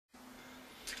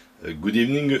Good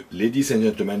evening, ladies and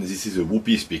gentlemen, this is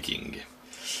Whoopi speaking.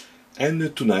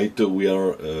 And tonight we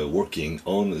are working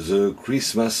on the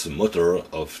Christmas motor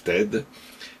of TED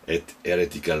at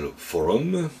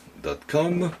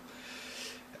hereticalbuilders.com,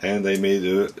 and I made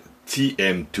a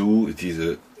TM2, it is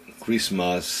a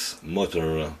Christmas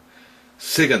motor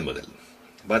second model.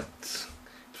 But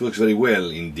it works very well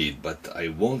indeed, but I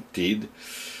wanted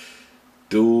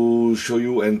to show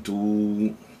you and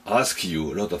to ask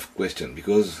you a lot of questions,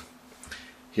 because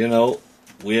here now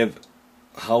we have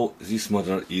how this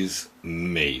motor is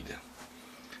made.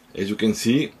 As you can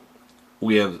see,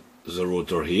 we have the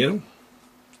rotor here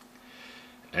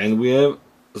and we have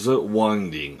the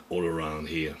winding all around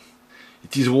here.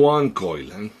 It is one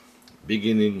coil,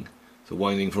 beginning the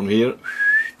winding from here,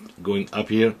 going up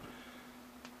here,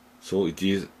 so it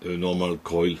is a normal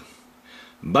coil.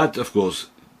 But of course,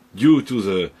 due to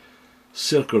the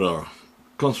circular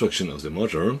construction of the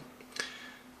motor,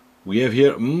 we have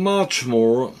here much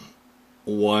more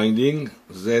winding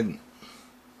than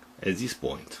at this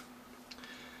point.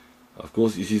 Of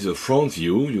course, this is a front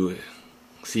view. You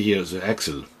see here the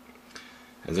axle,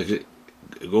 and they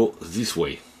go this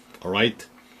way. Alright?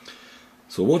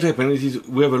 So what happens is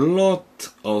we have a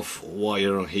lot of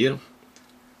wire here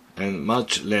and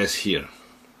much less here.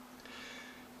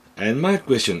 And my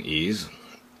question is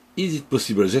it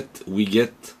possible that we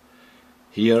get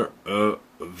here a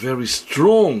very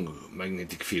strong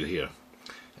magnetic field here,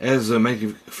 as the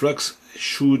magnetic flux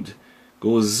should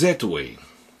go that way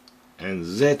and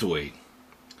that way,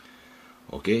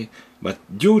 okay? But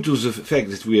due to the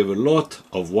fact that we have a lot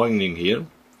of winding here,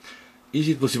 is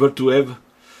it possible to have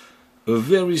a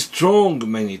very strong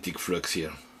magnetic flux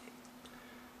here,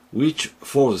 which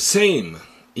for the same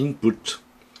input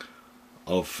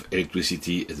of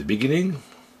electricity at the beginning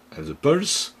as a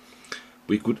pulse,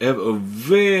 we could have a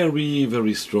very,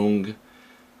 very strong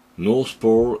North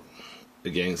Pole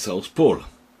against South Pole?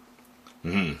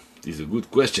 This is a good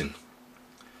question.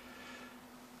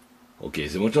 Okay,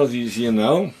 the motor is here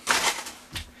now,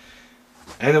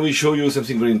 and I will show you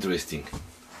something very interesting.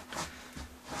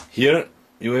 Here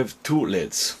you have two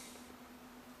LEDs.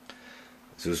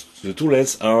 The two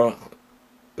LEDs are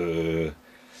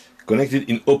connected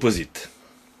in opposite,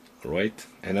 right?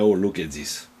 And now look at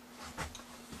this.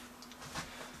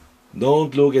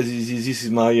 Don't look at this. This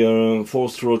is my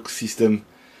 4-stroke system.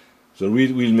 The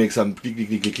wheel will make some click, click,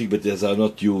 click, click, click, but these are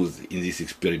not used in this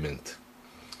experiment.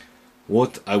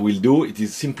 What I will do, it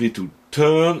is simply to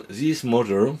turn this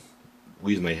motor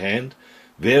with my hand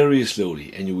very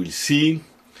slowly, and you will see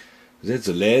that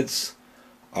the LEDs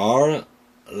are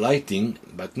lighting,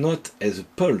 but not as a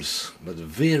pulse, but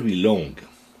very long.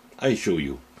 I show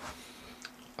you.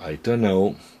 I turn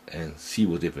now and see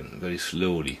what happens very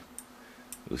slowly.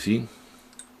 You see?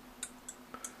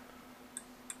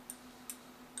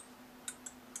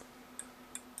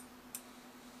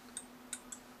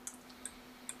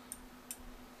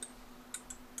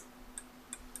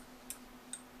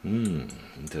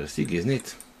 Interesting, isn't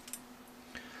it?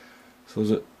 So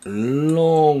the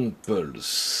long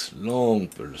pulse, long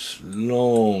pulse,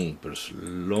 long pulse,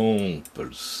 long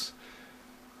pulse.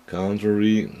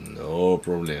 Contrary, no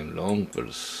problem. Long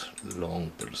pulse,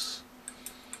 long pulse.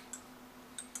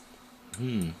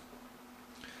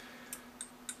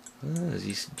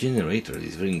 This generator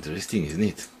is very interesting, isn't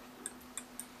it?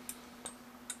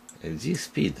 At this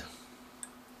speed,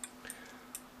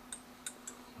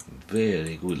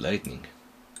 very good lightning.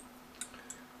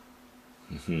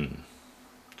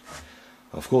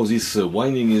 Of course, this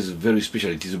winding is very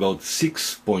special. It is about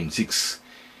 6.6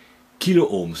 kilo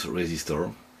ohms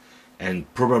resistor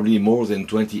and probably more than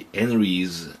 20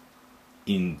 henries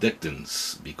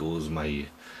inductance, because my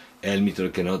L meter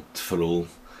cannot follow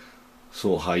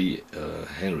so high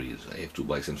henries. I have to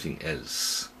buy something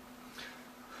else.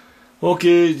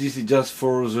 Okay, this is just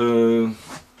for the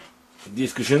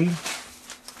discussion.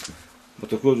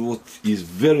 But of course, what is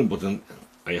very important,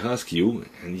 I ask you,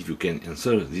 and if you can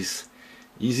answer this,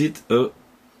 is it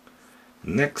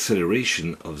an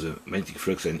acceleration of the magnetic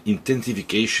flux and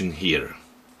intensification here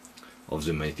of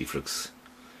the magnetic flux,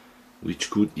 which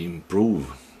could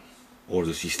improve all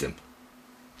the system?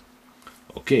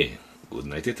 Okay, good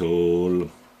night at all.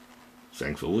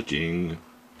 Thanks for watching.